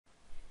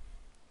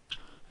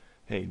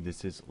Hey,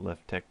 this is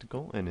Left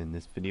Technical, and in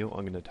this video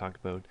I'm going to talk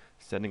about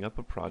setting up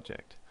a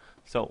project.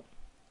 So,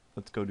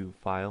 let's go to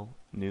File,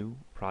 New,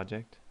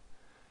 Project.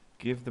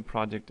 Give the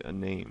project a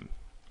name.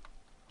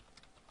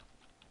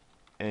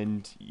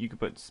 And you can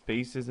put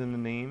spaces in the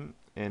name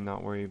and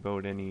not worry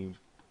about any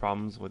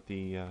problems with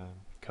the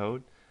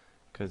code,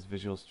 because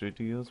Visual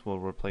Studios will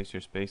replace your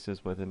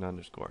spaces with an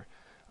underscore.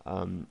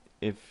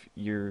 If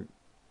your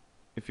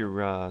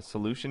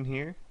solution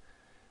here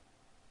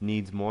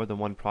needs more than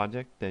one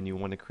project, then you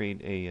want to create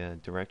a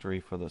directory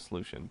for the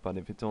solution. But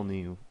if it's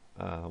only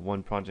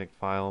one project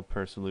file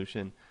per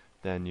solution,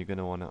 then you're going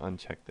to want to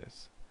uncheck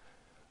this.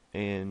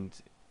 And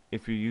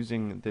if you're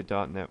using the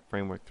 .NET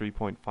Framework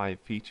 3.5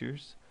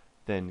 features,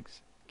 then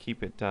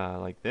keep it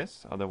like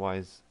this.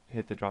 Otherwise,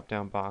 hit the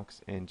drop-down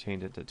box and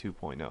change it to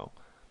 2.0.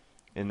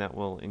 And that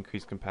will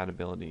increase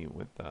compatibility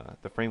with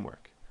the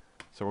framework.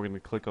 So we're going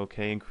to click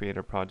OK and create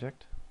our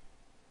project.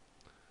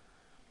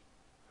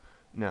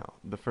 Now,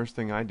 the first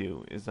thing I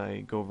do is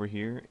I go over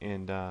here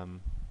and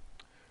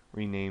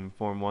rename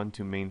Form 1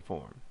 to Main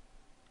Form.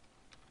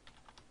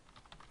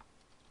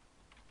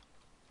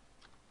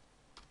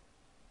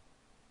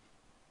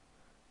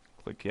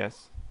 Click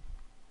Yes.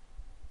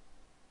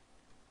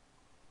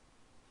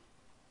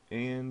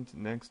 And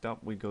next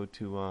up we go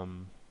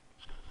to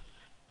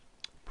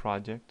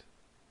Project,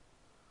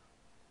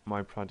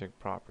 My Project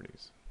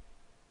Properties.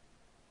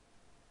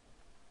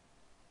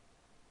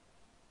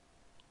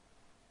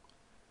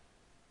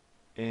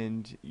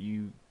 And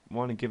you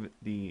want to give it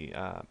the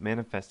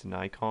manifest an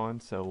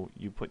icon, so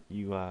you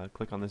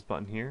click on this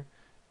button here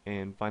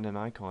and find an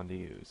icon to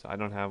use. I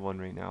don't have one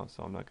right now,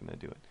 so I'm not going to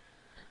do it.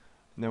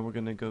 Now we're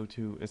going to go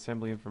to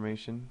assembly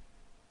information,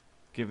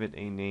 give it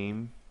a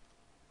name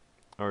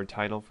or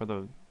title for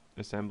the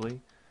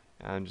assembly.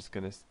 I'm just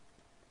going to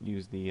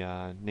use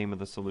the name of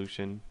the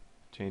solution,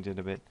 change it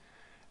a bit,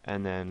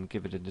 and then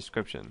give it a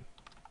description.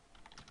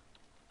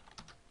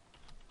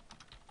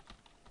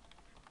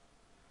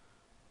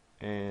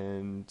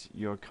 And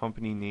your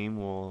company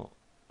name will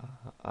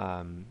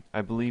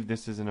I believe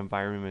this is an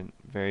environment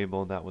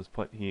variable that was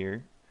put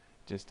here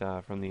just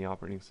from the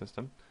operating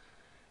system,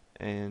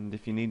 and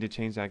if you need to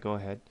change that, go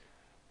ahead.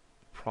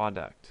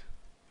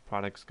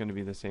 Product's going to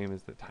be the same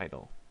as the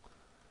title,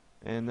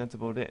 and that's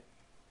about it.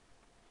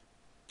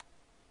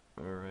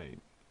 Alright,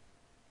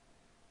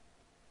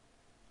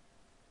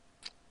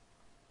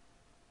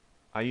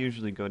 I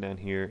usually go down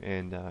here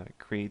and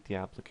create the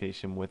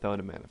application without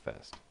a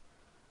manifest,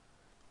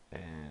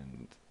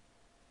 and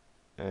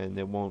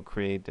it won't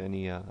create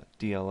any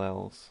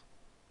DLLs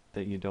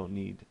that you don't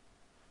need.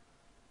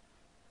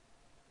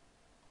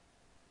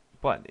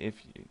 But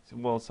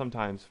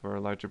sometimes for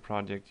a larger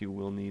project you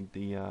will need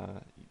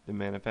the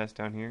manifest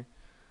down here,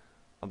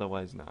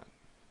 otherwise not.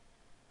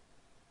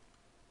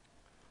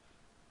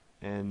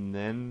 And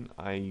then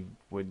I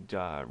would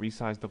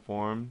resize the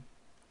form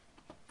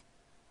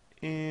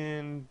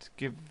and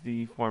give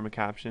the form a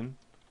caption.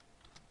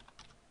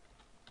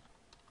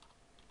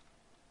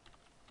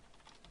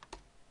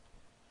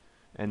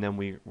 And then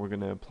we're going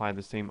to apply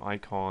the same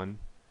icon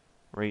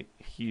right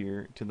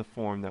here to the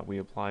form that we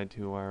applied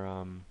to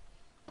our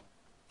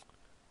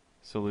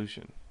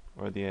solution,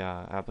 or the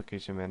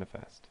application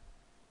manifest.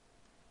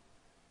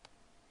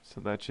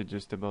 So that should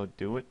just about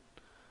do it.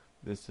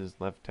 This is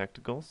Left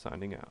Technical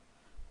signing out.